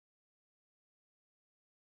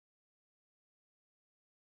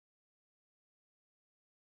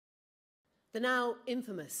The now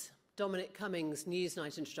infamous Dominic Cummings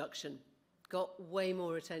Newsnight introduction got way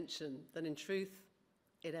more attention than, in truth,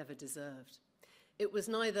 it ever deserved. It was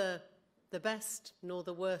neither the best nor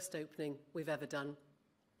the worst opening we've ever done.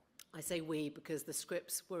 I say we because the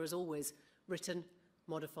scripts were, as always, written,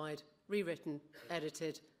 modified, rewritten,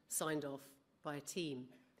 edited, signed off by a team.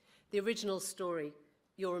 The original story,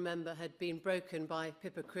 you'll remember, had been broken by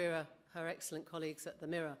Pippa Crerar, her excellent colleagues at The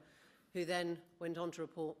Mirror, who then went on to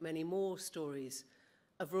report many more stories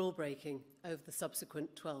of rule-breaking over the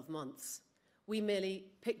subsequent 12 months. We merely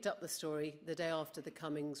picked up the story the day after the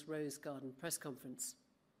Cummings Rose Garden press conference.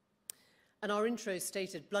 And our intro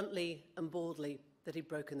stated bluntly and baldly that he'd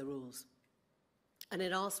broken the rules. And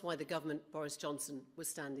it asked why the government, Boris Johnson, was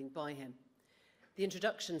standing by him. The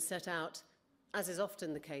introduction set out, as is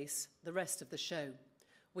often the case, the rest of the show.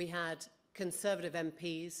 We had Conservative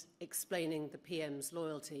MPs explaining the PM's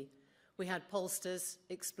loyalty. We had pollsters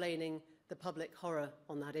explaining the public horror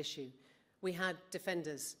on that issue. We had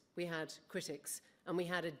defenders, we had critics, and we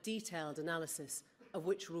had a detailed analysis of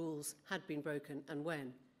which rules had been broken and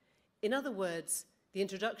when. In other words, the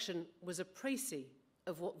introduction was a précis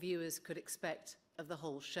of what viewers could expect of the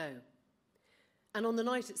whole show. And on the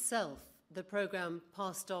night itself, the programme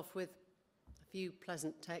passed off with a few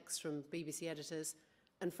pleasant texts from BBC editors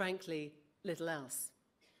and, frankly, little else.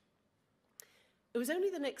 It was only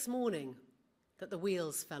the next morning that the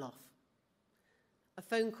wheels fell off. A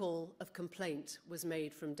phone call of complaint was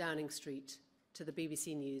made from Downing Street to the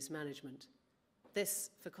BBC News management. This,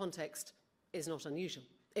 for context, is not unusual.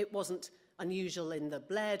 It wasn't unusual in the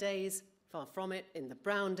Blair days, far from it, in the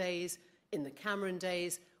Brown days, in the Cameron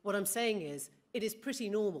days. What I'm saying is, it is pretty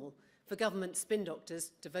normal for government spin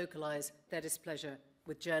doctors to vocalise their displeasure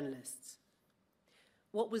with journalists.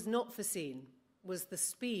 What was not foreseen was the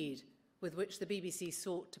speed with which the BBC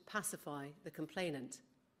sought to pacify the complainant.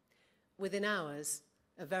 Within hours,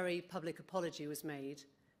 a very public apology was made.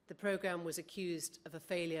 The programme was accused of a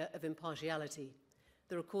failure of impartiality.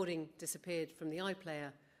 The recording disappeared from the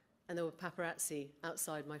iPlayer, and there were paparazzi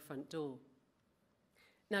outside my front door.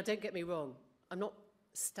 Now, don't get me wrong, I'm not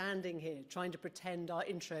standing here trying to pretend our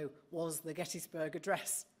intro was the Gettysburg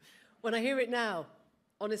Address. When I hear it now,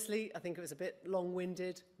 honestly, I think it was a bit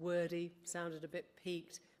long-winded, wordy, sounded a bit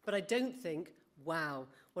peaked, but I don't think, wow,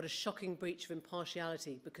 what a shocking breach of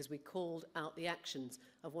impartiality because we called out the actions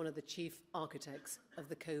of one of the chief architects of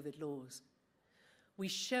the COVID laws. We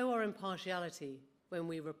show our impartiality when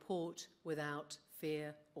we report without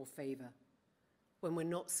fear or favour, when we're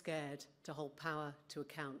not scared to hold power to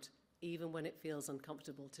account, even when it feels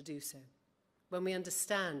uncomfortable to do so. When we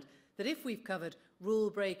understand that if we've covered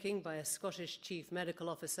rule-breaking by a Scottish chief medical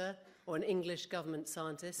officer or an English government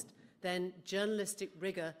scientist, then journalistic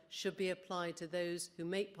rigour should be applied to those who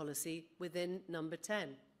make policy within number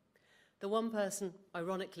 10. The one person,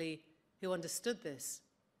 ironically, who understood this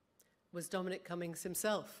was Dominic Cummings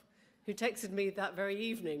himself, who texted me that very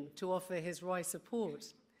evening to offer his wry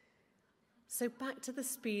support. So back to the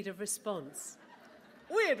speed of response.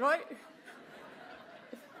 Weird, right?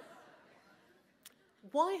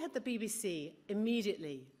 Why had the BBC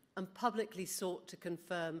immediately and publicly sought to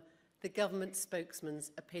confirm the government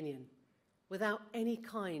spokesman's opinion without any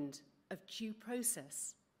kind of due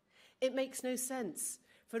process? It makes no sense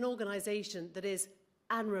for an organisation that is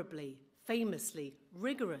admirably, famously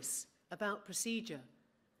rigorous about procedure,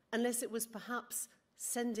 unless it was perhaps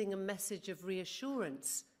sending a message of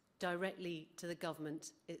reassurance directly to the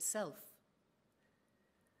government itself.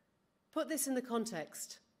 Put this in the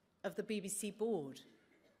context of the BBC board,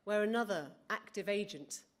 where another active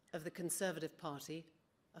agent of the Conservative Party,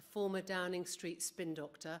 a former Downing Street spin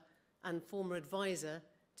doctor and former advisor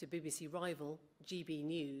to BBC rival GB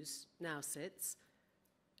News, now sits,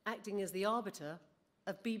 acting as the arbiter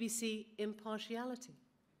of BBC impartiality.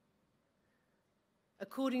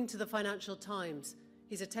 According to the Financial Times,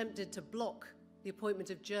 he's attempted to block the appointment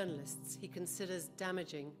of journalists he considers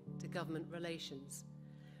damaging to government relations,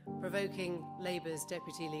 provoking Labour's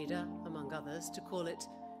deputy leader, among others, to call it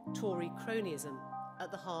Tory cronyism at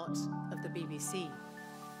the heart of the BBC.